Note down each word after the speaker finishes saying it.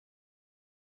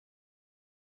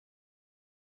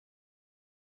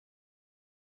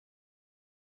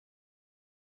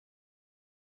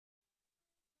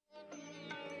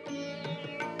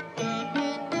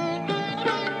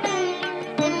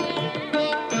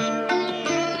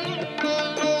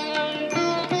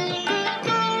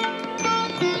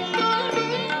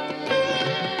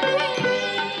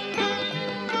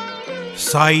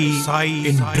Sai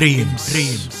in Dreams.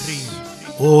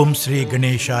 Om Sri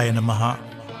Ganeshaya Namaha.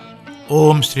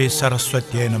 Om Sri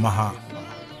Saraswatya Namaha.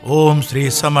 Om Sri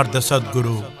Samardha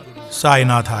Sadguru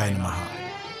Sainathaya Namaha.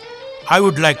 I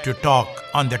would like to talk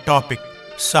on the topic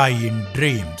Sai in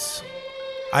Dreams.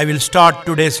 I will start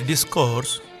today's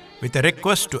discourse with a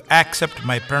request to accept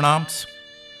my pranams.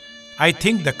 I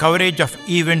think the coverage of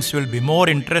events will be more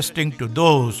interesting to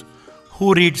those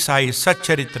who read Sai's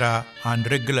Satcharitra on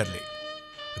regularly.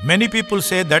 Many people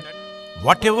say that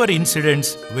whatever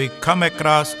incidents we come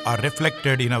across are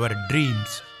reflected in our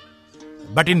dreams.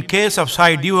 But in case of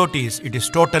Sai devotees, it is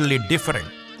totally different.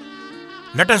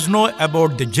 Let us know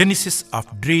about the genesis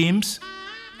of dreams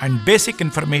and basic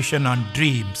information on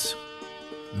dreams.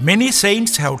 Many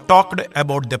saints have talked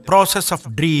about the process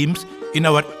of dreams in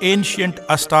our ancient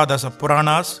Astadasa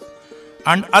Puranas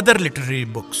and other literary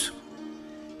books.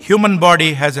 Human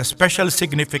body has a special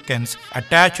significance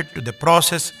attached to the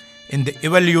process in the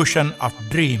evolution of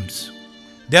dreams.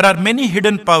 There are many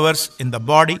hidden powers in the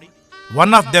body.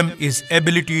 One of them is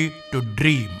ability to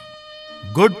dream.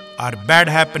 Good or bad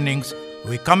happenings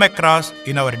we come across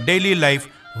in our daily life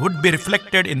would be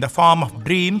reflected in the form of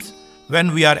dreams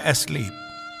when we are asleep.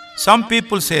 Some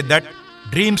people say that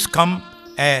dreams come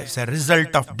as a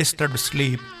result of disturbed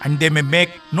sleep and they may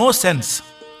make no sense.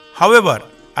 However,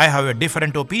 I have a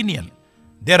different opinion.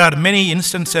 There are many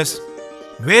instances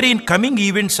wherein coming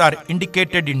events are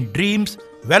indicated in dreams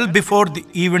well before the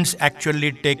events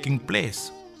actually taking place.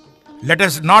 Let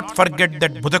us not forget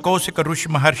that Buddhakausika Rishi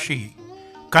Maharshi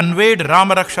conveyed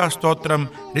Ramaraksha Stotram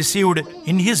received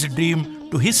in his dream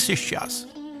to his Sishyas.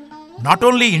 Not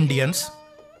only Indians,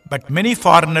 but many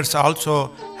foreigners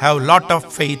also have lot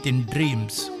of faith in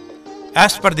dreams.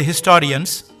 As per the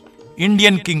historians,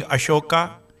 Indian King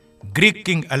Ashoka, Greek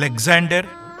King Alexander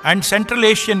and Central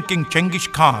Asian King Genghis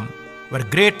Khan were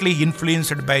greatly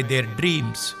influenced by their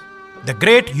dreams. The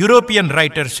great European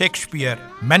writer Shakespeare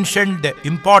mentioned the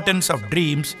importance of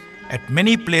dreams at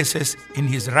many places in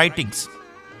his writings.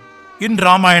 In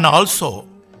Ramayana also,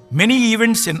 many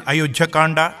events in Ayodhya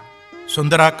Kanda,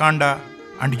 Sundara Kanda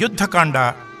and Yuddha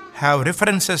Kanda have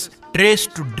references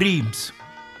traced to dreams.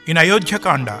 In Ayodhya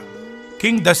Kanda,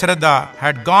 King Dasharatha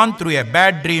had gone through a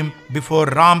bad dream before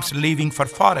Ram's leaving for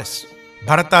forest.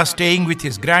 Bharata, staying with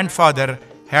his grandfather,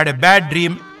 had a bad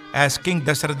dream as King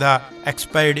Dasharatha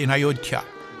expired in Ayodhya.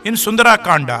 In Sundara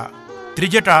Kanda,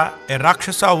 Trijata, a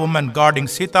Rakshasa woman guarding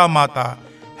Sita Mata,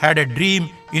 had a dream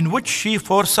in which she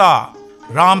foresaw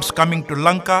Ram's coming to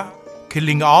Lanka,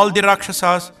 killing all the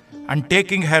Rakshasas and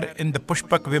taking her in the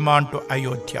Pushpak Viman to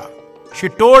Ayodhya. She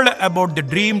told about the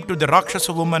dream to the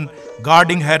Rakshasa woman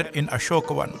guarding her in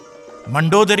Ashokavan.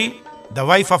 Mandodari, the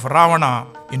wife of Ravana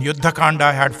in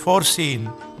Yuddhakanda, had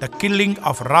foreseen the killing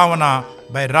of Ravana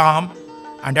by Ram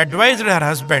and advised her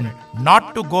husband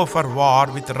not to go for war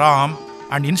with Ram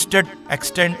and instead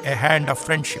extend a hand of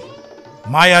friendship.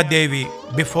 Maya Devi,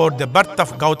 before the birth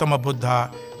of Gautama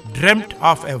Buddha, dreamt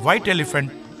of a white elephant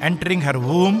entering her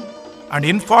womb and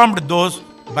informed those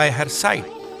by her side.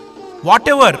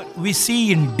 Whatever we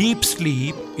see in deep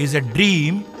sleep is a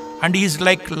dream and is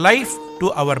like life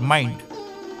to our mind.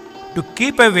 To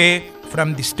keep away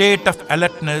from the state of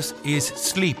alertness is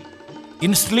sleep.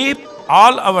 In sleep,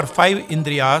 all our five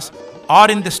indriyas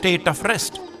are in the state of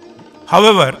rest.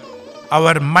 However,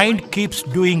 our mind keeps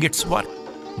doing its work.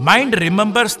 Mind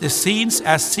remembers the scenes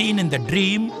as seen in the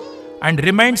dream and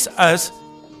reminds us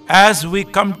as we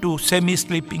come to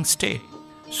semi-sleeping state.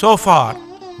 So far,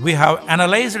 we have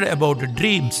analyzed about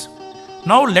dreams.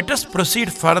 Now let us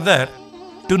proceed further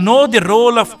to know the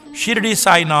role of Shirdi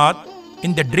Sainath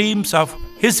in the dreams of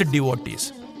his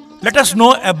devotees. Let us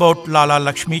know about Lala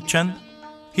Lakshmi Chand.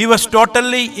 He was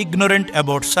totally ignorant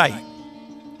about Sai.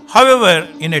 However,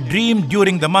 in a dream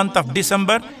during the month of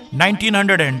December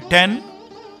 1910,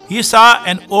 he saw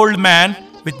an old man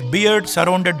with beard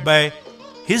surrounded by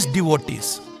his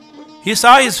devotees. He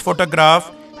saw his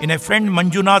photograph in a friend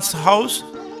Manjunath's house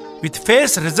with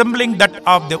face resembling that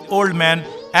of the old man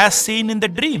as seen in the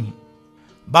dream.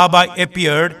 Baba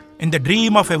appeared in the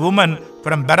dream of a woman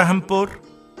from Berhampur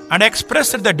and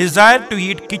expressed the desire to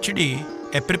eat khichdi,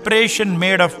 a preparation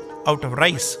made out of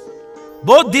rice.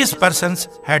 Both these persons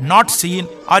had not seen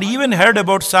or even heard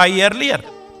about Sai earlier.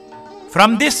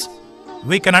 From this,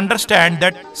 we can understand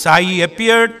that Sai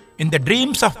appeared in the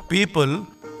dreams of people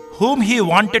whom he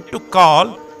wanted to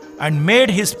call and made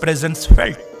his presence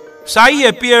felt. Sai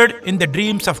appeared in the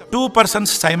dreams of two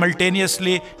persons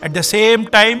simultaneously at the same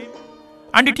time,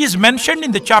 and it is mentioned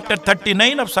in the chapter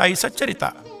 39 of Sai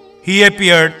Satcharitra. He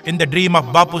appeared in the dream of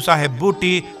Bapu Saheb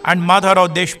Bhuti and Madhavrao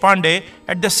Deshpande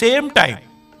at the same time.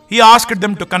 He asked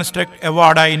them to construct a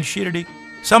Vada in Shirdi.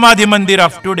 Samadhi Mandir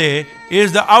of today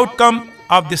is the outcome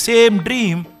of the same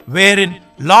dream wherein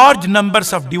large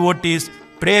numbers of devotees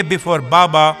pray before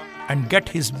Baba and get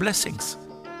his blessings.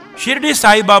 Shirdi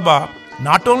Sai Baba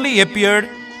not only appeared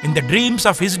in the dreams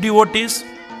of his devotees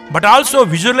but also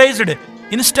visualized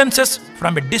instances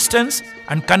from a distance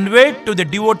and conveyed to the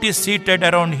devotees seated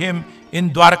around him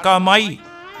in Dwarka Mai.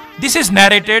 This is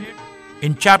narrated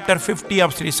in chapter 50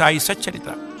 of Sri Sai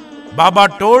Satcharita. Baba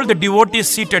told the devotees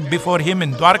seated before him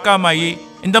in Dwarka Mai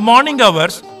in the morning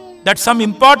hours that some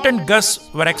important guests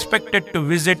were expected to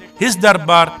visit his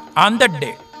darbar on that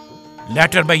day.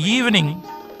 Later by evening,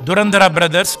 Durandhara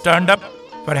brothers turned up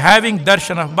for having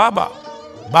darshan of Baba.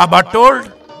 Baba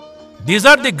told, "These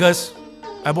are the guests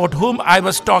about whom I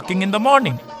was talking in the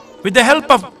morning." With the help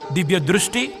of Divya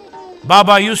Drushti,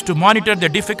 Baba used to monitor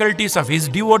the difficulties of his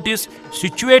devotees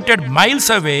situated miles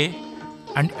away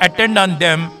and attend on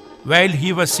them while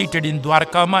he was seated in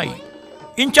Dwarka Mai.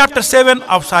 In chapter 7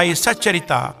 of Sai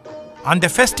Satcharita, on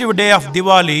the festive day of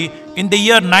Diwali in the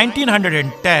year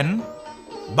 1910,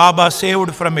 Baba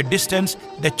saved from a distance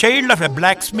the child of a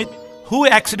blacksmith who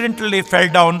accidentally fell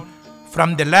down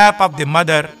from the lap of the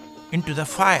mother into the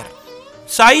fire.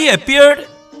 Sai appeared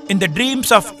in the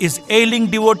dreams of his ailing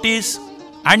devotees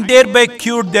and thereby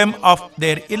cured them of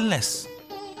their illness.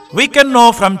 We can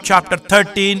know from chapter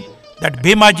 13 that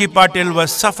Bhimaji Patil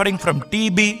was suffering from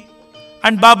TB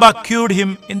and Baba cured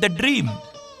him in the dream.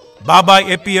 Baba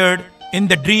appeared in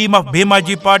the dream of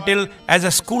Bhimaji Patil as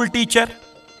a school teacher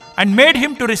and made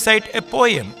him to recite a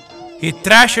poem. He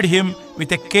thrashed him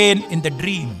with a cane in the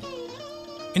dream.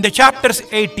 In the chapters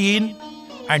 18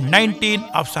 and 19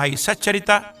 of Sai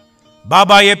Satcharita,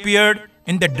 Baba appeared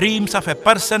in the dreams of a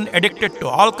person addicted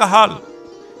to alcohol,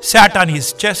 sat on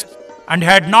his chest and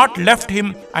had not left him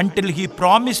until he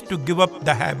promised to give up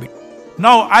the habit.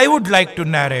 Now I would like to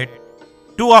narrate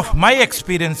two of my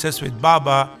experiences with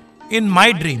Baba in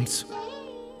my dreams.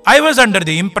 I was under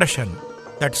the impression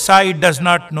that Sai does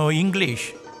not know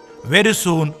English. Very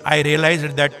soon I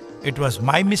realized that it was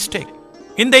my mistake.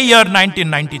 In the year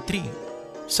 1993,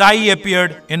 Sai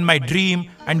appeared in my dream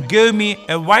and gave me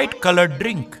a white-colored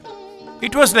drink.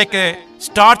 It was like a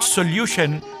starch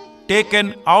solution taken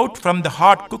out from the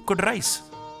hot cooked rice.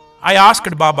 I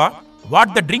asked Baba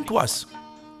what the drink was.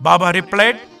 Baba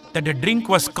replied that the drink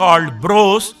was called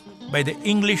Bros by the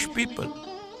English people.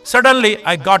 Suddenly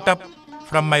I got up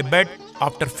from my bed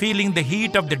after feeling the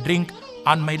heat of the drink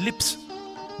on my lips,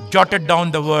 jotted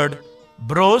down the word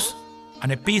Bros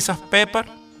on a piece of paper.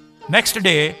 Next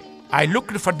day, I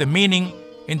looked for the meaning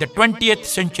in the 20th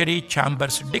century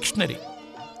Chambers dictionary.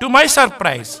 To my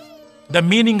surprise, the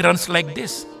meaning runs like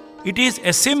this. It is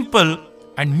a simple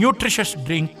and nutritious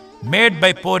drink made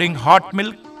by pouring hot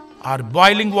milk or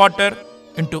boiling water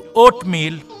into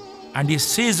oatmeal and is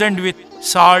seasoned with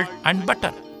salt and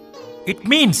butter. It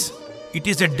means it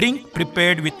is a drink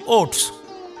prepared with oats.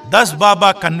 Thus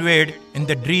Baba conveyed in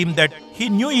the dream that he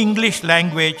knew English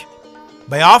language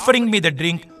by offering me the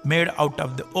drink made out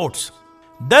of the oats.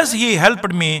 Thus he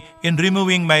helped me in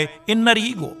removing my inner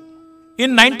ego.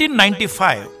 In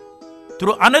 1995,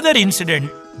 through another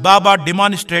incident, Baba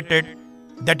demonstrated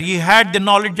that he had the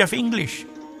knowledge of English.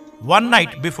 One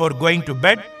night before going to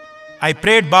bed, I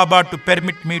prayed Baba to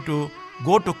permit me to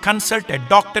go to consult a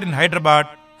doctor in Hyderabad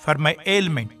for my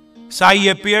ailment. Sai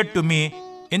appeared to me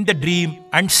in the dream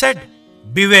and said,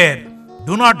 "Beware,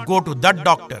 do not go to that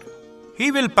doctor.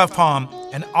 He will perform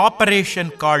an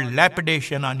operation called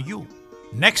lapidation on you."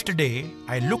 Next day,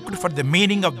 I looked for the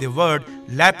meaning of the word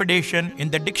lapidation in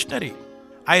the dictionary.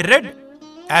 I read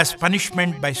as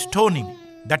punishment by stoning.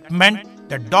 That meant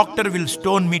the doctor will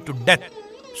stone me to death.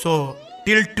 So,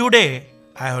 till today,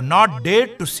 I have not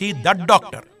dared to see that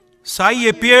doctor. Sai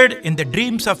appeared in the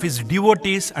dreams of his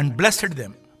devotees and blessed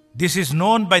them. This is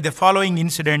known by the following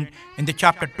incident in the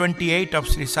chapter 28 of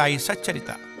Sri Sai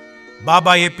Satcharita.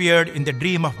 Baba appeared in the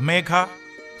dream of Megha,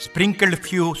 sprinkled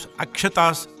few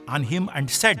akshatas on him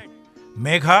and said,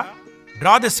 "Megha,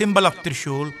 draw the symbol of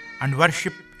Trishul and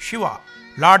worship Shiva.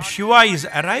 Lord Shiva is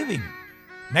arriving."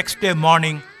 Next day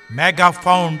morning, Megha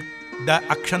found the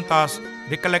akshantas,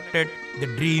 recollected the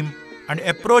dream and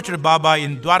approached Baba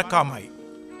in Dwarka Mai.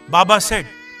 Baba said,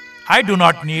 "I do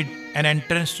not need an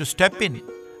entrance to step in.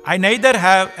 I neither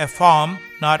have a form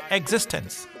nor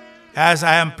existence, as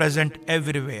I am present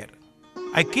everywhere.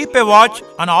 I keep a watch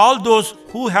on all those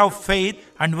who have faith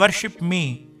and worship me,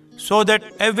 so that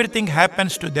everything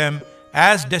happens to them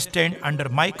as destined under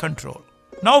my control."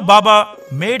 Now Baba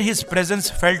made his presence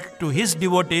felt to his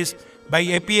devotees by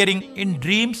appearing in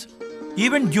dreams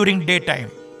even during daytime.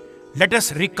 Let us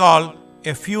recall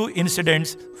a few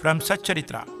incidents from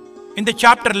Satcharitra. In the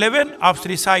chapter 11 of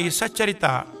Sri Sai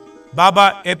Satcharita,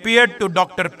 Baba appeared to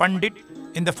Dr. Pandit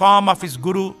in the form of his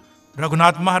Guru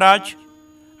Raghunath Maharaj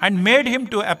and made him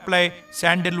to apply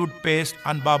sandalwood paste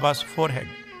on Baba's forehead.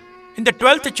 In the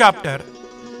 12th chapter,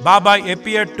 Baba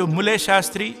appeared to Mule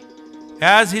Shastri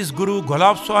as his Guru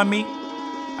Gulab Swami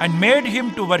and made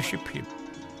him to worship him.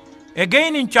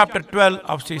 Again in chapter 12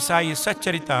 of Sri Sai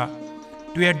Satcharita,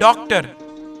 to a doctor,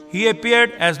 he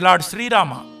appeared as Lord Sri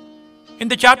Rama. In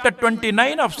the chapter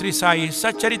 29 of Sri Sai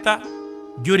Satcharita,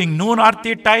 during noon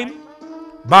Aarti time,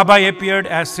 Baba appeared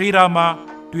as Sri Rama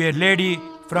to a lady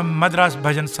from Madras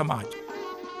Bhajan Samaj.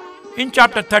 In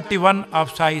chapter 31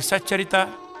 of Sai Satcharita,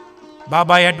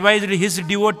 Baba advised his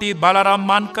devotee Balaram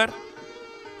Mankar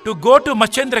to go to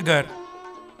Machendragarh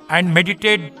and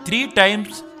meditate 3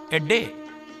 times a day.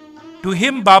 To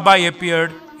him, Baba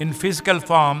appeared in physical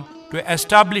form to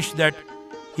establish that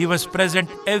he was present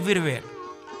everywhere.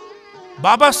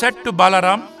 Baba said to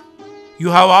Balaram, "You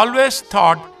have always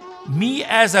thought me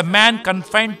as a man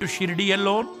confined to Shirdi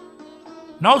alone.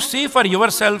 Now see for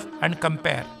yourself and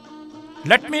compare.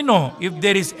 Let me know if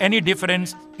there is any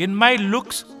difference in my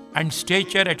looks and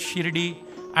stature at Shirdi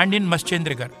and in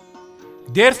Machendragarh.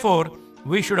 Therefore,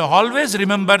 we should always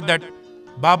remember that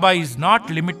Baba is not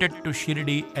limited to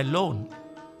Shirdi alone."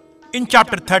 In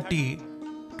chapter 30,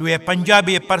 to a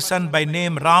Punjabi person by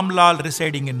name Ramlal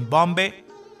residing in Bombay,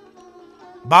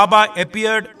 Baba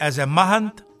appeared as a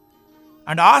Mahant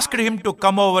and asked him to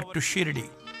come over to Shirdi.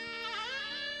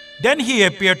 Then he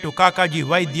appeared to Kakaji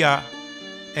Vaidya,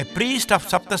 a priest of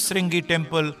Saptasringi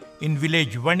temple in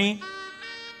village Vani,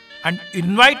 and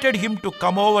invited him to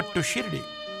come over to Shirdi.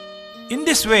 In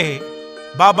this way,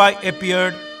 Baba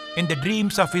appeared in the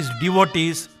dreams of his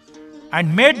devotees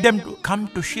and made them to come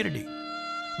to Shirdi.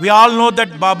 We all know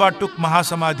that Baba took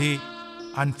Mahasamadhi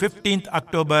on 15th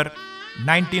October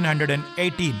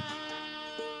 1918.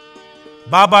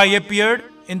 Baba appeared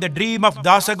in the dream of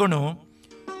Dasagunu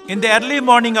in the early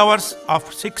morning hours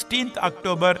of 16th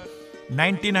October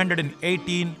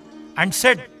 1918 and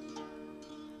said,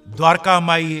 "Dwarka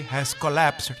Mai has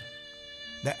collapsed.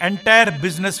 The entire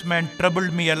businessman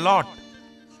troubled me a lot.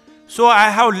 So I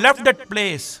have left that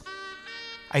place.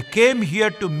 I came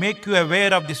here to make you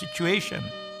aware of the situation.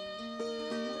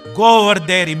 Go over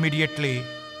there immediately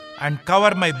and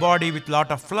cover my body with lot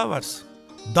of flowers."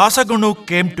 Dasagunu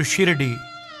came to Shirdi,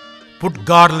 put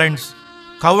garlands,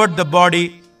 covered the body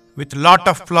with lot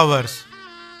of flowers,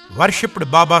 worshipped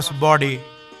Baba's body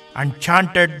and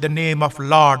chanted the name of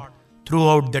Lord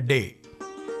throughout the day.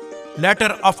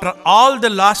 Later, after all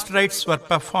the last rites were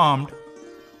performed,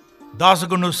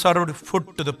 Dasagunu served food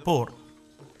to the poor.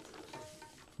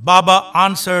 Baba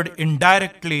answered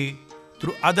indirectly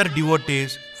through other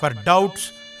devotees for doubts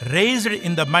raised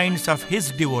in the minds of his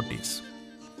devotees.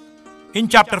 In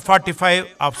chapter 45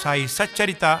 of Sai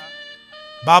Satcharita,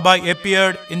 Baba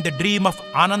appeared in the dream of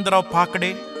Anandarao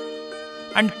Pakade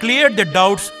and cleared the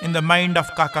doubts in the mind of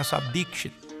Kakasab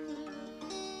Dikshit.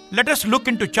 Let us look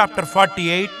into chapter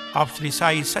 48 of Sri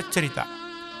Sai Satcharita.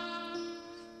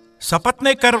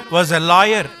 Sapatnekar was a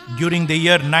lawyer during the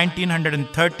year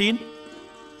 1913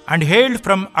 and hailed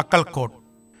from Akkalkot.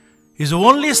 His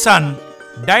only son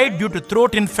died due to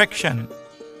throat infection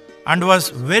and was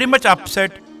very much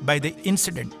upset by the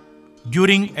incident.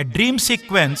 During a dream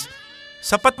sequence,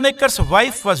 Sapatnekar's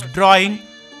wife was drawing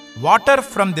water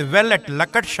from the well at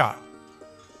Lakatsha.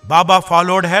 Baba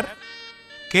followed her,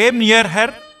 came near her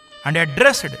and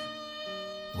addressed,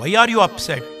 "Why are you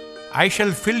upset? I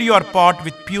shall fill your pot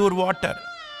with pure water,"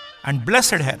 and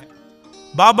blessed her.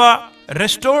 Baba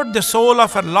restored the soul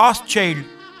of her lost child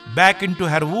back into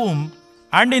her womb,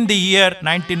 and in the year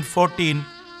 1914,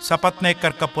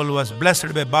 Sapatnekar couple was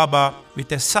blessed by Baba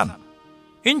with a son.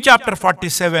 In chapter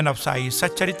 47 of Sai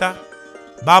Satcharita,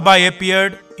 Baba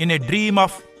appeared in a dream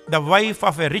of the wife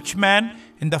of a rich man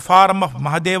in the form of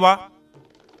Mahadeva.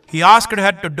 He asked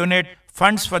her to donate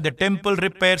funds for the temple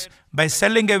repairs by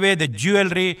selling away the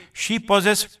jewelry she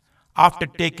possessed after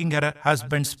taking her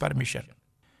husband's permission.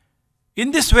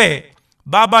 In this way,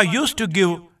 Baba used to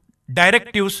give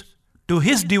directives to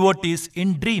his devotees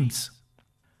in dreams.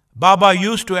 Baba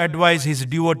used to advise his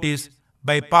devotees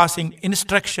by passing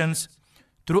instructions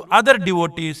through other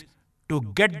devotees to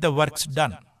get the works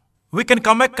done. We can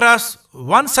come across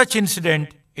one such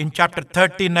incident in chapter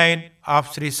 39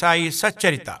 of Sri Sai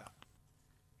Satcharita.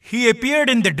 He appeared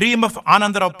in the dream of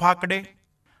Anandarao Pakade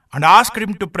and asked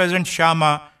him to present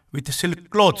Shyama with silk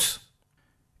clothes.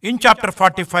 In chapter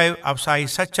 45 of Sai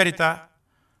Satcharita,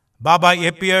 Baba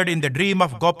appeared in the dream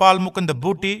of Gopal Mukunda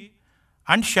Bhuti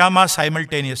and Shyama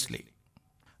simultaneously.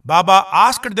 Baba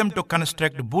asked them to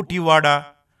construct Bootiwada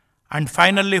and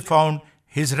finally found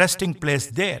his resting place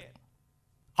there.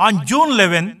 On June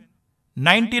 11,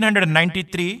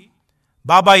 1993,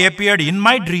 Baba appeared in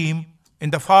my dream in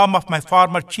the form of my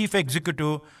former chief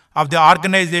executive of the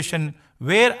organization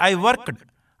where I worked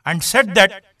and said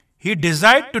that he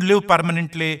desired to live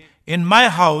permanently in my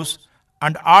house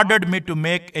and ordered me to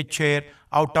make a chair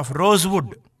out of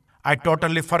rosewood. I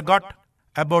totally forgot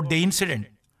about the incident.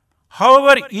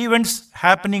 However, events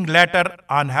happening later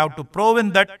on have to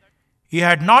proven that he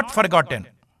had not forgotten.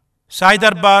 Sai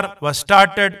Darbar was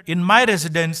started in my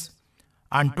residence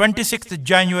on 26th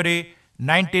January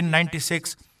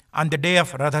 1996 on the day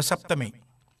of Radha Saptami.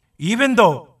 Even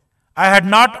though I had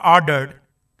not ordered,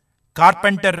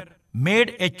 carpenter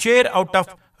made a chair out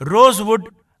of rosewood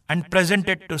and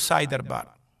presented to Sai Darbar.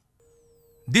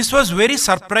 This was very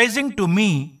surprising to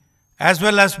me as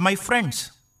well as my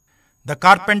friends. The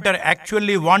carpenter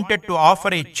actually wanted to offer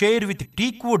a chair with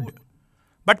teak wood,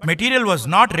 but material was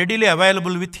not readily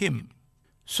available with him.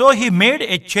 So he made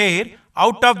a chair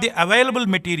out of the available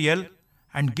material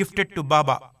and gifted to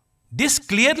Baba. This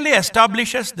clearly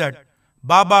establishes that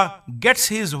Baba gets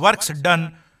his works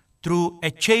done through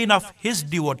a chain of his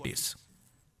devotees.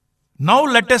 Now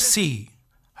let us see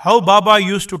how Baba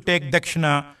used to take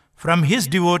dakshina from his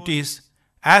devotees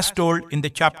as told in the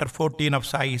chapter 14 of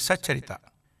Sai Satcharita.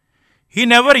 He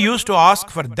never used to ask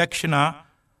for dakshina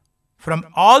from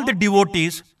all the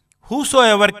devotees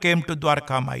whosoever came to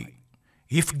Dwarkamai.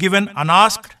 If given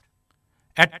unasked,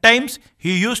 at times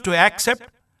he used to accept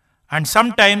and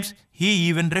sometimes he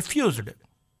even refused.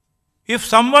 If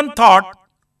someone thought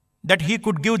that he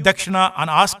could give dakshina on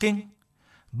asking,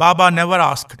 Baba never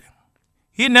asked.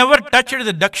 He never touched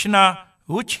the dakshina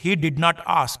which he did not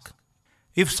ask.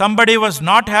 If somebody was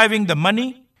not having the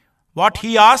money, what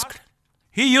he asked,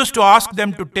 he used to ask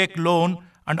them to take loan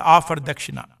and offer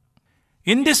dakshina.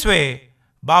 In this way,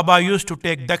 Baba used to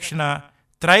take dakshina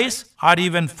thrice or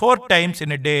even 4 times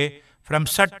in a day from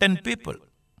certain people.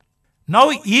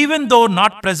 Now, even though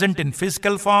not present in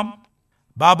physical form,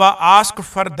 Baba asked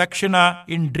for dakshina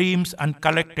in dreams and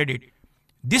collected it.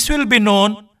 This will be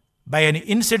known by an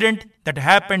incident that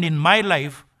happened in my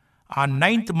life on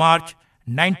 9th March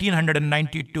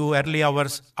 1992, early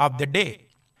hours of the day.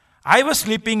 I was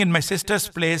sleeping in my sister's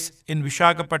place in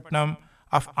Visakhapatnam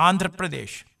of Andhra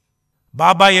Pradesh.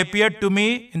 Baba appeared to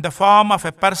me in the form of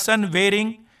a person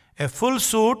wearing a full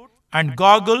suit and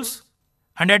goggles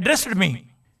and addressed me.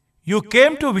 You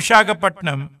came to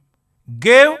Visakhapatnam,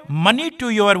 gave money to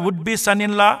your would-be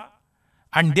son-in-law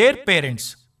and their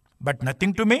parents, but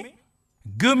nothing to me?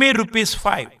 Give me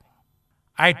 ₹5.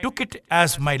 I took it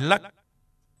as my luck.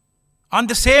 On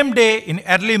the same day in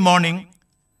early morning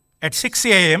at 6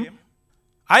 a.m.,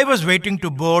 I was waiting to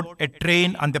board a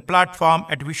train on the platform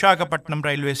at Visakhapatnam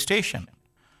railway station.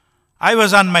 I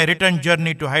was on my return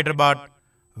journey to Hyderabad,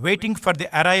 waiting for the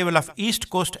arrival of East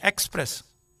Coast Express.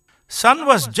 Sun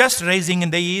was just rising in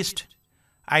the east.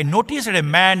 I noticed a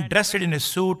man dressed in a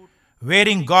suit,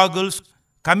 wearing goggles,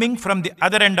 coming from the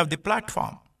other end of the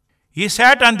platform. He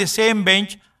sat on the same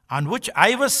bench on which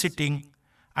I was sitting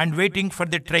and waiting for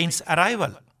the train's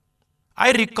arrival.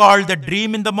 I recalled the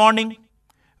dream in the morning,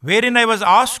 wherein I was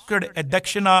asked a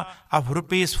dakshina of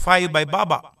 ₹5 by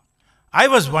Baba. I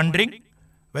was wondering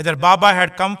whether Baba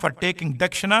had come for taking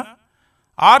dakshina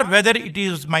or whether it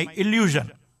is my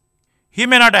illusion. He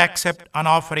may not accept an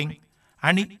offering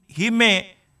and he may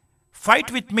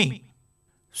fight with me.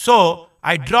 So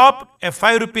I dropped a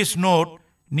 ₹5 note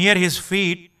near his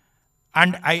feet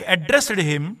and I addressed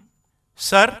him,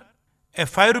 Sir, a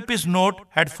 ₹5 note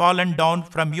had fallen down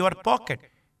from your pocket.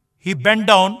 He bent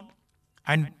down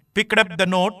and picked up the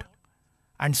note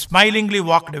and smilingly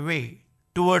walked away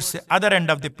towards the other end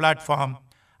of the platform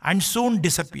and soon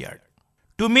disappeared.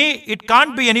 To me, it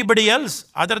can't be anybody else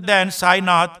other than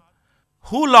Sainath,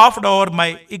 who laughed over my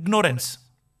ignorance.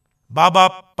 Baba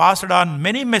passed on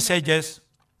many messages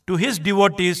to his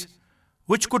devotees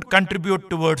which could contribute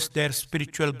towards their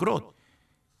spiritual growth.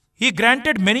 He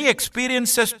granted many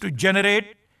experiences to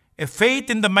generate a faith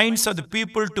in the minds of the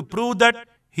people to prove that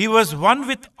he was one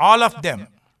with all of them.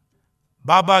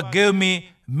 Baba gave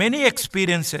me many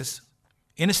experiences,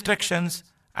 instructions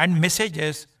and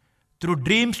messages through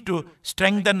dreams to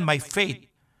strengthen my faith.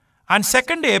 On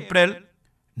 2nd April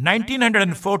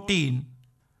 1914,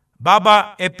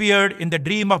 Baba appeared in the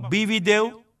dream of B.V.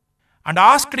 Dev and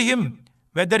asked him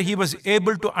whether he was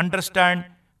able to understand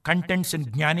contents in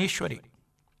Jnaneshwari.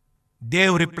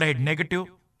 Dev replied negative.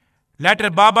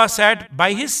 Later Baba sat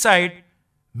by his side,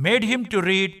 made him to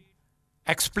read,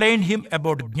 explained him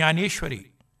about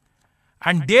Jnaneshwari,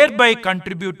 and thereby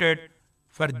contributed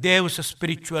for Dev's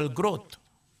spiritual growth.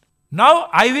 Now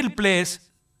I will place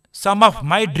some of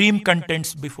my dream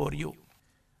contents before you.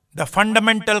 The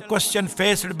fundamental question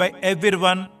faced by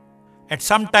everyone at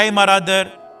some time or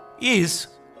other is,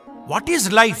 what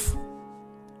is life?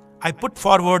 I put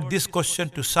forward this question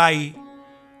to Sai,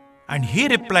 and he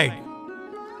replied,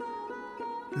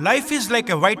 life is like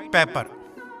a white paper.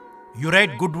 You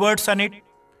write good words on it,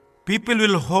 people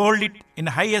will hold it in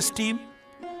high esteem.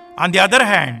 On the other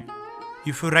hand,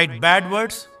 if you write bad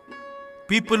words,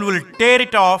 people will tear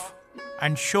it off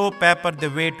and show paper the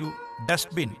way to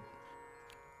dustbin.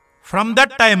 From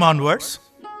that time onwards,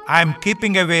 I am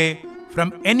keeping away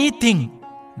from anything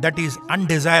that is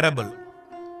undesirable.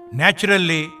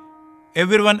 Naturally,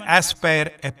 everyone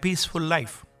aspires a peaceful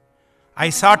life.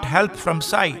 I sought help from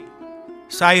Sai.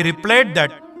 Sai replied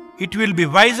that it will be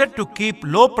wiser to keep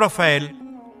low profile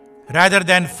rather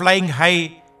than flying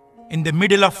high in the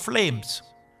middle of flames.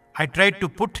 I tried to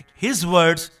put his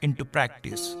words into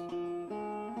practice.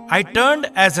 I turned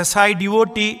as a Sai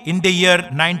devotee in the year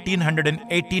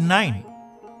 1989,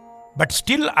 but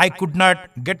still I could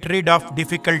not get rid of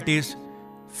difficulties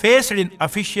faced in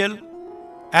official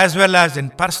as well as in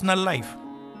personal life.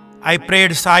 I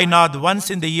prayed Sainath once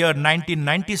in the year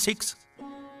 1996.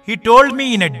 He told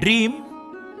me in a dream,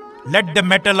 let the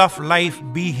metal of life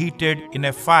be heated in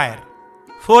a fire.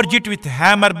 Forge it with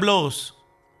hammer blows.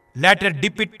 Later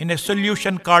dip it in a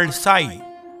solution called Sai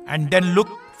and then look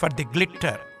for the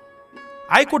glitter.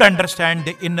 I could understand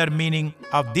the inner meaning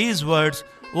of these words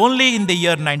only in the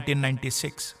year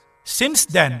 1996. Since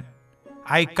then,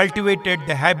 I cultivated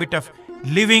the habit of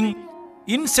living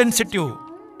insensitive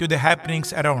to the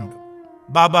happenings around.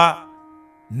 Baba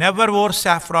never wore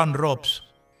saffron robes.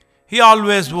 He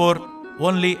always wore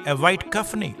only a white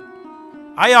kafni.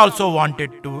 I also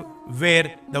wanted to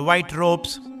wear the white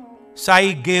robes.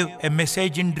 Sai gave a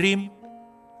message in dream.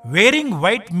 Wearing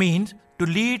white means to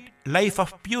lead life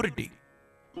of purity.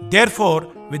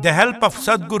 Therefore, with the help of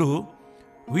Sadguru,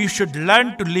 we should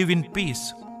learn to live in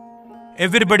peace.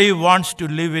 Everybody wants to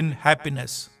live in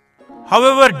happiness.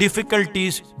 However,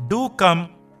 difficulties do come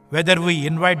whether we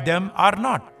invite them or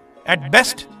not. At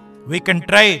best, we can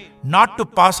try not to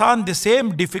pass on the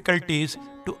same difficulties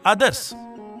to others.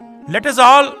 Let us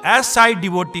all, as Sai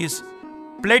devotees,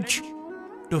 pledge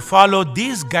to follow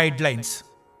these guidelines.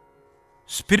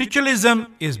 Spiritualism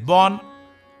is born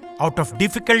out of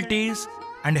difficulties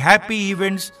and happy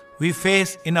events we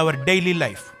face in our daily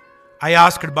life. I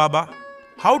asked Baba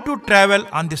how to travel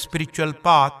on the spiritual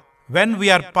path when we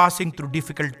are passing through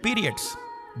difficult periods.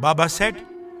 Baba said,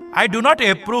 I do not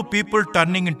approve people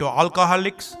turning into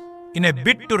alcoholics in a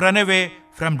bid to run away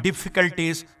from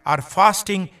difficulties or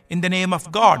fasting in the name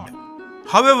of God.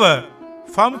 However,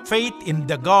 firm faith in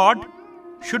the God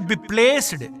should be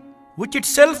placed, which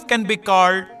itself can be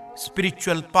called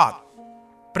spiritual path.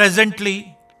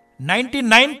 Presently,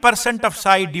 99% of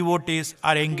Sai devotees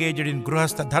are engaged in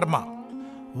Grihastha Dharma.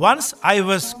 Once I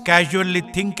was casually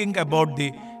thinking about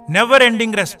the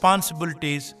never-ending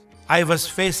responsibilities I was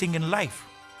facing in life.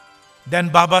 Then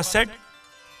Baba said,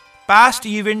 past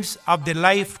events of the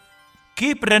life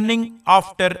keep running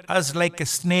after us like a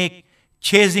snake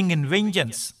chasing in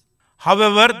vengeance.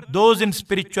 However, those in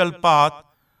spiritual path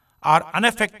are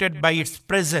unaffected by its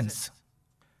presence.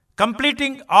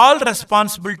 Completing all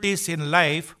responsibilities in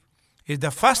life is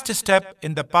the first step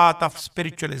in the path of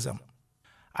spiritualism.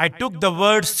 I took the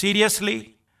words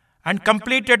seriously and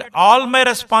completed all my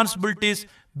responsibilities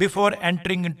before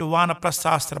entering into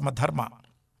Vanaprastha Dharma.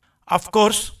 Of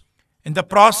course, in the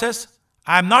process,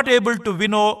 I am not able to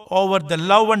win over the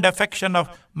love and affection of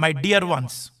my dear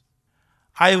ones.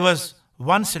 I was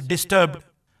once disturbed.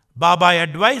 Baba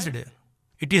advised,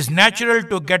 it is natural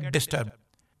to get disturbed,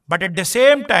 but at the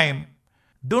same time,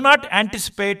 do not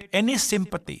anticipate any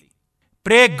sympathy.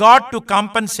 Pray God to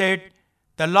compensate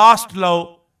the lost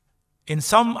love in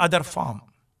some other form.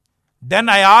 Then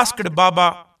I asked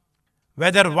Baba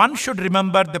whether one should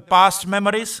remember the past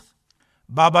memories.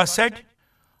 Baba said,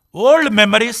 old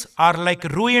memories are like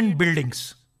ruined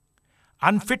buildings,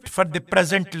 unfit for the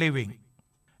present living.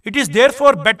 It is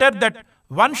therefore better that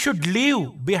one should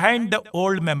leave behind the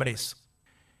old memories.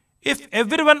 If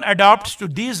everyone adopts to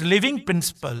these living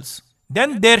principles,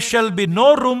 then there shall be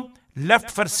no room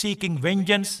left for seeking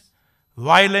vengeance,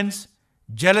 violence,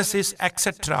 jealousies,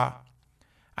 etc.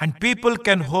 And people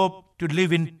can hope to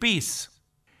live in peace.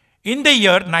 In the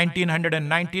year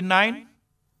 1999,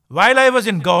 while I was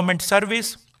in government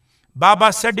service,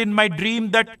 Baba said in my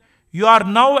dream that you are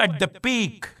now at the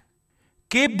peak.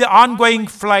 Keep the ongoing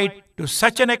flight to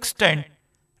such an extent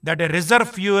that a reserve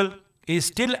fuel is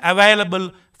still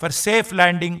available for safe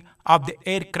landing of the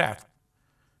aircraft.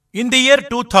 In the year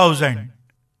 2000,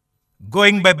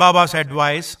 going by Baba's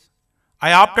advice,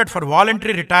 I opted for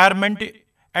voluntary retirement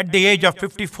at the age of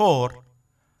 54,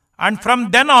 and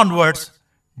from then onwards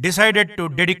decided to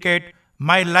dedicate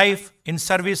my life in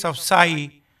service of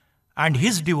Sai and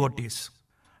his devotees.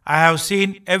 I have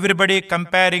seen everybody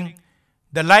comparing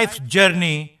the life's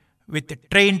journey with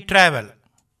train travel.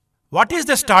 What is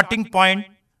the starting point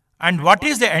and what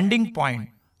is the ending point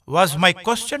was my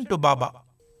question to Baba.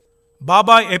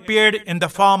 Baba appeared in the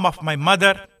form of my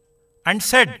mother and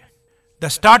said, the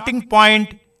starting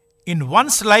point in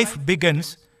one's life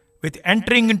begins with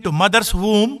entering into mother's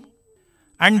womb,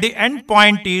 and the end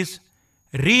point is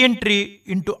re-entry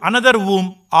into another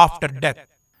womb after death.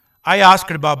 I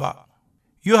asked Baba,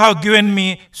 you have given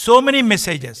me so many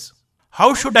messages.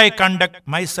 How should I conduct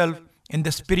myself in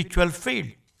the spiritual field?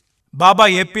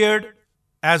 Baba appeared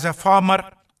as a farmer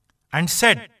and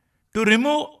said, to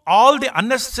remove all the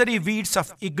unnecessary weeds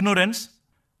of ignorance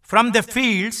from the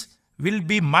fields will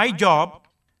be my job,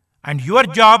 and your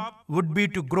job would be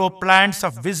to grow plants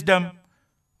of wisdom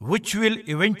which will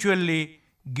eventually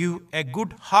give a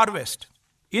good harvest.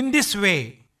 In this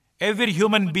way, every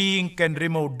human being can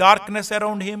remove darkness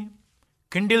around him,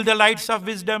 kindle the lights of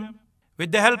wisdom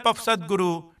with the help of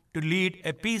Sadguru to lead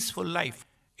a peaceful life.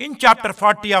 In chapter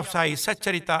 40 of Sai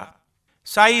Satcharita,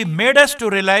 Sai made us to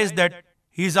realize that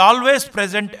he is always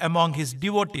present among his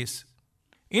devotees.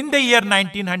 In the year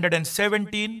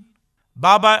 1917,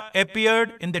 Baba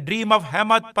appeared in the dream of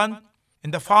Hemad Pant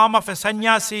in the form of a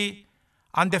sannyasi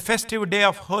on the festive day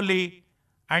of Holi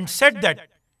and said that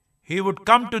he would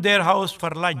come to their house for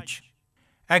lunch.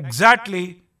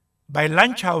 Exactly by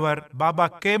lunch hour,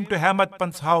 Baba came to Hemad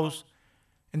Pant's house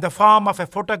in the form of a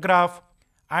photograph,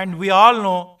 and we all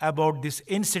know about this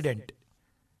incident.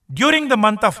 During the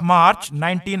month of March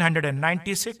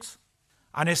 1996,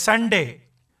 on a Sunday,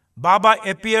 Baba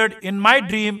appeared in my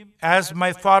dream as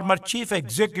my former chief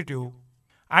executive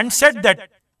and said that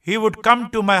he would come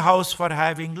to my house for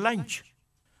having lunch.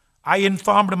 I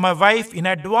informed my wife in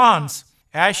advance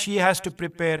as she has to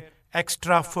prepare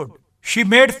extra food. She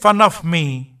made fun of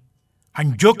me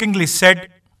and jokingly said,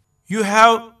 you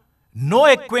have no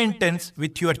acquaintance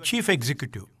with your chief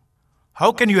executive.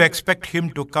 How can you expect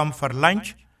him to come for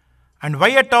lunch? And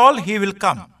why at all he will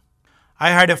come?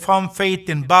 I had a firm faith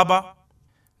in Baba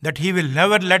that he will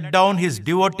never let down his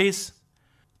devotees.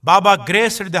 Baba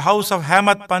graced the house of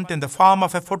Hemad Pant in the form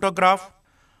of a photograph.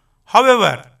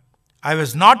 However, I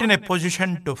was not in a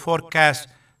position to forecast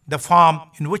the form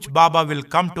in which Baba will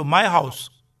come to my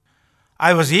house.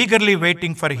 I was eagerly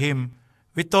waiting for him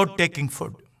without taking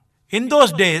food. In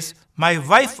those days, my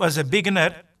wife was a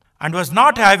beginner and was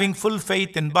not having full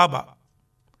faith in Baba.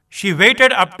 She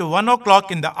waited up to 1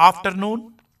 o'clock in the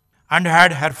afternoon and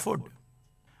had her food.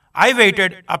 I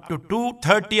waited up to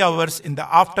 2:30 hours in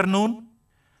the afternoon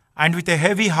and with a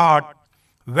heavy heart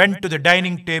went to the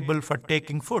dining table for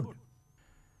taking food.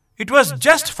 It was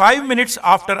just 5 minutes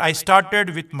after I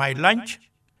started with my lunch,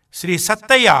 Sri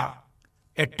Sattaya,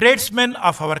 a tradesman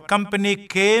of our company,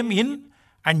 came in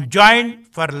and joined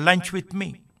for lunch with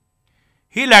me.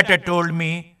 He later told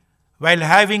me while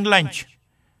having lunch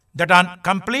that on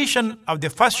completion of the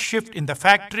first shift in the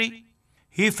factory,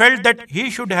 he felt that he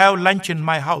should have lunch in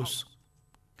my house.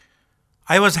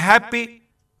 I was happy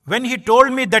when he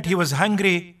told me that he was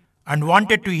hungry and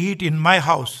wanted to eat in my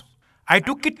house. I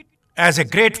took it as a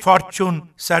great fortune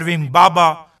serving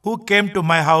Baba, who came to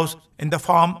my house in the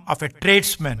form of a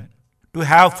tradesman to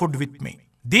have food with me.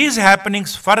 These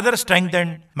happenings further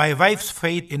strengthened my wife's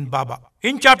faith in Baba.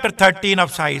 In chapter 13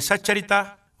 of Sai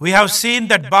Satcharita, we have seen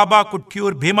that Baba could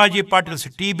cure Bhimaji Patil's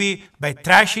TB by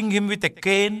thrashing him with a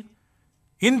cane.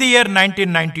 In the year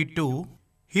 1992,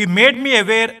 he made me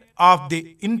aware of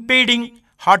the impending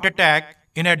heart attack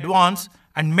in advance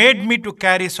and made me to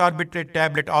carry sorbitrate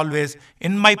tablet always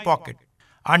in my pocket.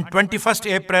 On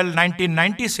 21st April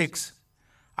 1996,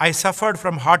 I suffered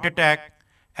from heart attack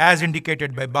as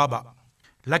indicated by Baba.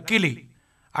 Luckily,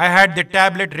 I had the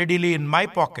tablet readily in my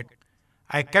pocket.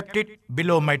 I kept it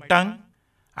below my tongue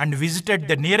and visited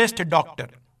the nearest doctor.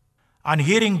 On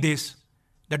hearing this,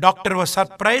 the doctor was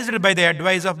surprised by the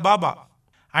advice of Baba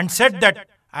and said that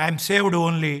I am saved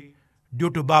only due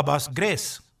to Baba's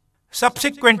grace.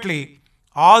 Subsequently,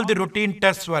 all the routine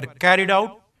tests were carried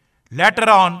out. Later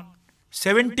on,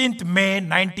 17th May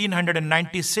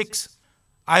 1996,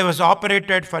 I was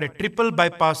operated for a triple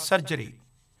bypass surgery.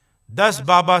 Thus,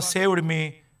 Baba saved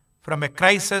me from a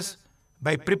crisis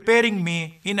by preparing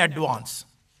me in advance.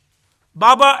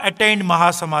 Baba attained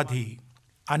Mahasamadhi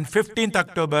on 15th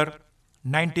October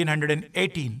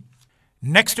 1918.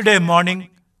 Next day morning,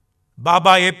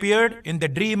 Baba appeared in the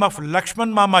dream of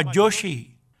Lakshman Mama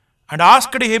Joshi and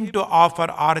asked him to offer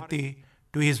arati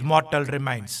to his mortal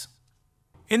remains.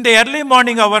 In the early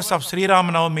morning hours of Sri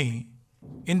Ramanavami,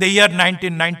 in the year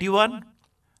 1991,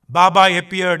 Baba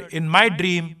appeared in my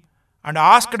dream and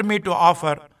asked me to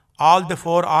offer all the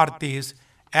 4 artis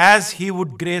as he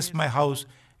would grace my house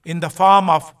in the form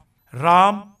of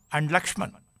Ram and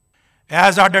Lakshman.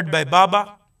 As ordered by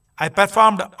Baba, I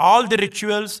performed all the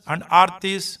rituals and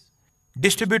artis,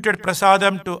 distributed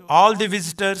prasadam to all the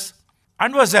visitors,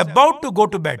 and was about to go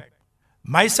to bed.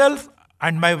 Myself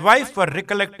and my wife were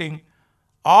recollecting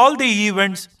all the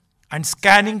events and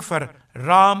scanning for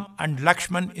Ram and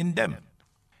Lakshman in them.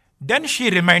 Then she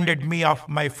reminded me of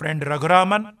my friend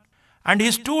Raghuraman and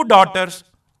his 2 daughters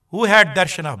who had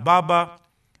darshan of Baba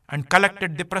and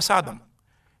collected the prasadam.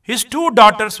 His 2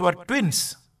 daughters were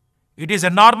twins. It is a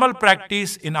normal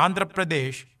practice in Andhra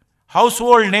Pradesh,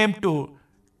 household name to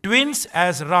twins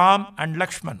as Ram and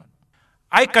Lakshman.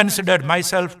 I considered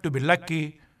myself to be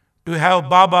lucky to have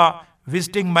Baba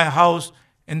visiting my house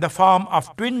in the form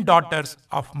of twin daughters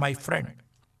of my friend.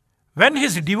 When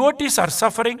his devotees are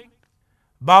suffering,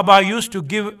 Baba used to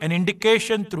give an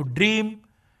indication through dream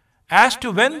as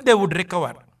to when they would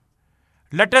recover.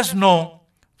 Let us know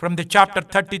from the chapter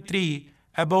 33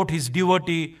 about his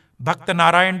devotee Bhakta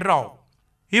Narayan Rao.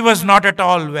 He was not at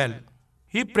all well.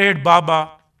 He prayed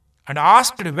Baba and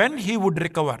asked when he would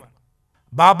recover.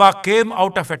 Baba came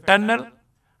out of a tunnel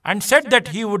and said that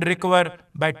he would recover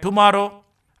by tomorrow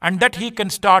and that he can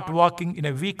start walking in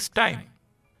a week's time.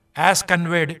 As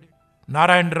conveyed,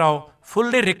 Narayan Rao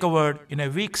fully recovered in a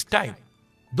week's time.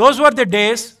 Those were the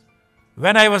days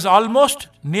when I was almost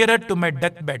nearer to my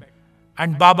deathbed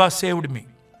and Baba saved me.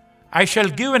 I shall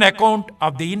give an account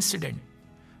of the incident.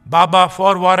 Baba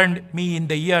forewarned me in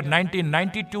the year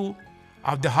 1992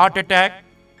 of the heart attack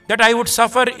that I would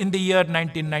suffer in the year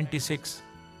 1996.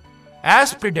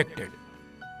 As predicted,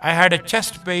 I had a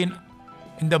chest pain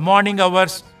in the morning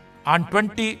hours on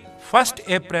 21st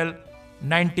April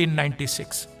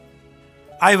 1996.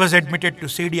 I was admitted to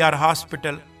CDR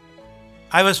hospital.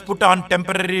 I was put on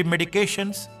temporary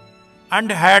medications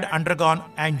and had undergone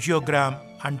angiogram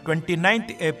on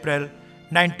 29th April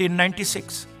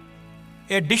 1996.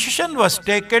 A decision was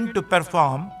taken to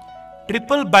perform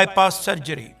triple bypass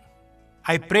surgery.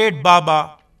 I prayed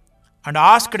Baba and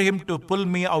asked him to pull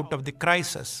me out of the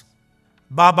crisis.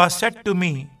 Baba said to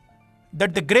me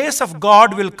that the grace of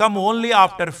God will come only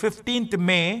after 15th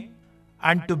May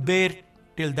and to bear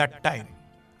till that time.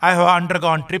 I have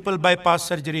undergone triple bypass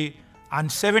surgery on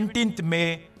 17th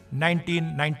May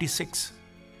 1996.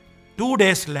 2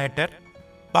 days later,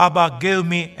 Baba gave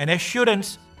me an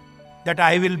assurance that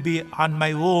I will be on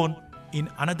my own in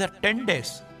another 10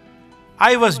 days.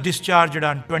 I was discharged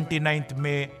on 29th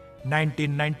May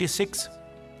 1996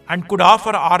 and could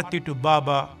offer Aarti to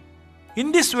Baba.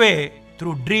 In this way,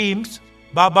 through dreams,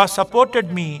 Baba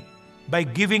supported me by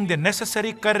giving the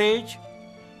necessary courage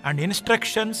and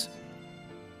instructions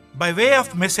by way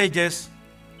of messages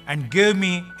and gave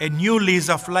me a new lease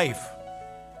of life.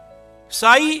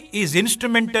 Sai is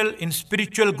instrumental in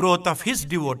spiritual growth of his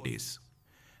devotees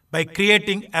by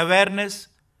creating awareness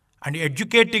and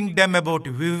educating them about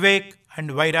Vivek and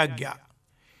Vairagya.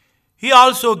 He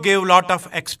also gave lot of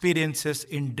experiences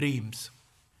in dreams.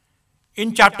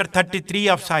 In chapter 33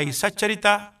 of Sai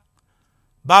Satcharita,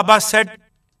 Baba said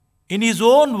in his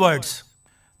own words,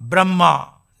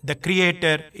 Brahma, the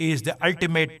creator, is the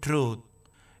ultimate truth.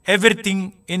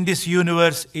 Everything in this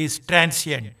universe is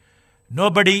transient.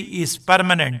 Nobody is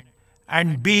permanent,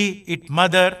 and be it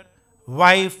mother,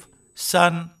 wife,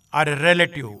 son, or a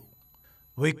relative.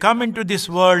 We come into this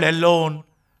world alone,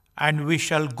 and we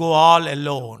shall go all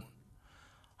alone.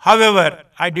 However,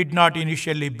 I did not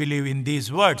initially believe in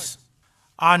these words.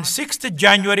 On 6th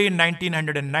January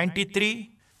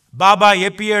 1993, Baba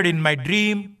appeared in my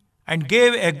dream and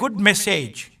gave a good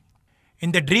message.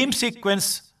 In the dream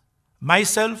sequence,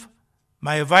 myself,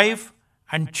 my wife,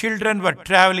 and children were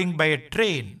traveling by a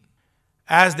train.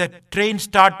 As the train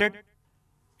started,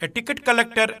 a ticket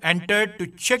collector entered to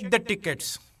check the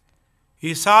tickets.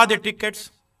 He saw the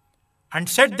tickets and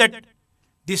said that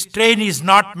this train is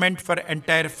not meant for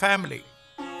entire family.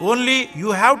 Only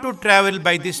you have to travel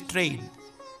by this train.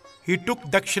 He took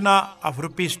dakshina of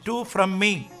 ₹2 from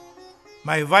me.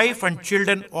 My wife and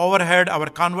children overheard our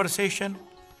conversation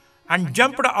and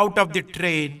jumped out of the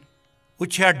train,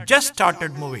 which had just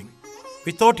started moving,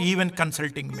 without even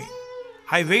consulting me.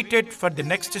 I waited for the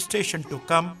next station to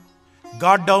come,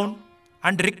 got down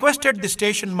and requested the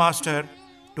station master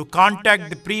to contact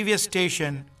the previous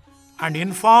station and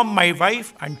inform my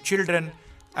wife and children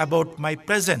about my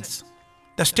presence.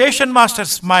 The station master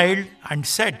smiled and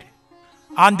said,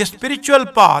 "On the spiritual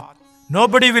path,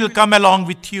 nobody will come along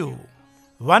with you.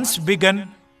 Once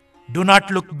begun, do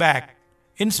not look back."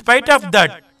 In spite of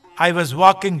that, I was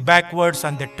walking backwards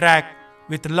on the track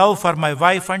with love for my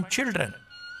wife and children.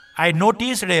 I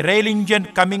noticed a rail engine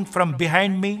coming from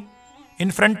behind me.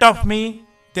 In front of me,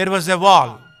 there was a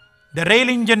wall. The rail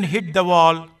engine hit the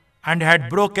wall and had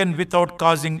broken without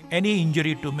causing any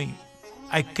injury to me.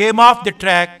 I came off the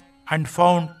track and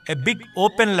found a big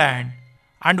open land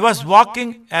and was walking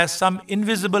as some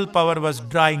invisible power was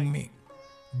drawing me.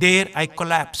 There I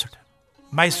collapsed.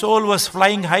 My soul was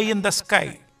flying high in the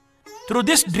sky. Through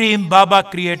this dream, Baba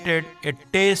created a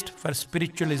taste for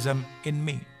spiritualism in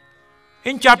me.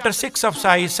 In chapter 6 of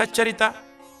Sai Satcharita,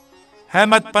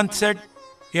 Ahmad Pant said,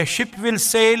 "A ship will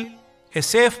sail a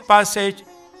safe passage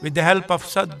with the help of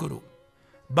Sadguru."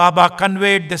 Baba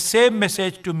conveyed the same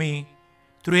message to me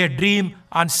through a dream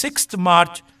on 6th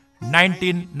March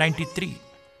 1993.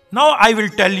 Now I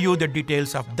will tell you the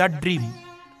details of that dream.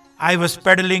 I was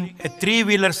pedaling a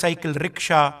 3-wheeler cycle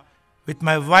rickshaw with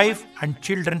my wife and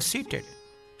children seated,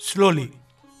 slowly,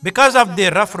 because of the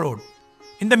rough road.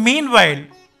 In the meanwhile,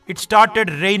 it started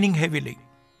raining heavily.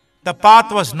 The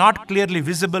path was not clearly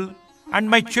visible, and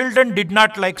my children did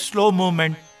not like slow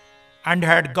movement and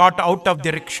had got out of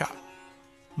the rickshaw.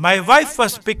 My wife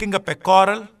was picking up a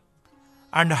quarrel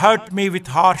and hurt me with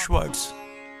harsh words.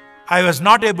 I was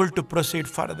not able to proceed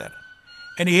further.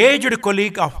 An aged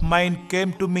colleague of mine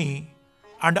came to me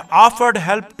and offered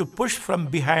help to push from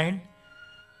behind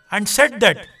and said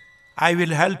that I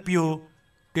will help you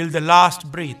till the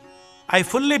last breath. I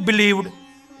fully believed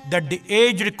that the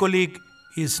aged colleague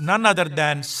is none other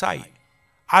than Sai.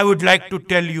 I would like to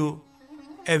tell you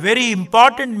a very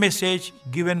important message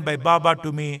given by Baba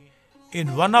to me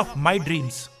in one of my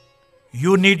dreams.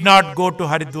 You need not go to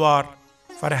Haridwar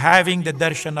for having the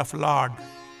darshan of Lord.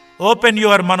 Open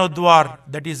your Manodwar,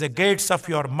 that is the gates of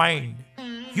your mind.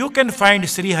 You can find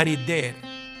Sri Hari there.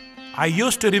 I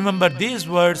used to remember these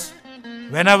words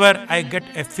whenever I get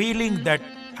a feeling that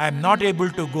I am not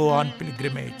able to go on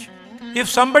pilgrimage. If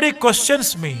somebody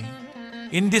questions me,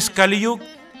 in this Kali Yuga,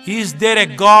 is there a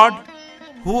God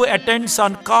who attends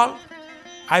on call?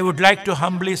 I would like to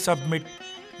humbly submit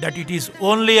that it is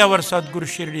only our Sadguru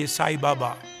Shirdi Sai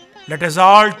Baba. Let us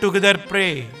all together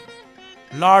pray,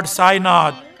 Lord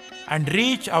Sainath, and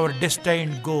reach our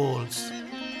destined goals.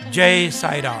 Jai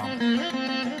Sai Ram.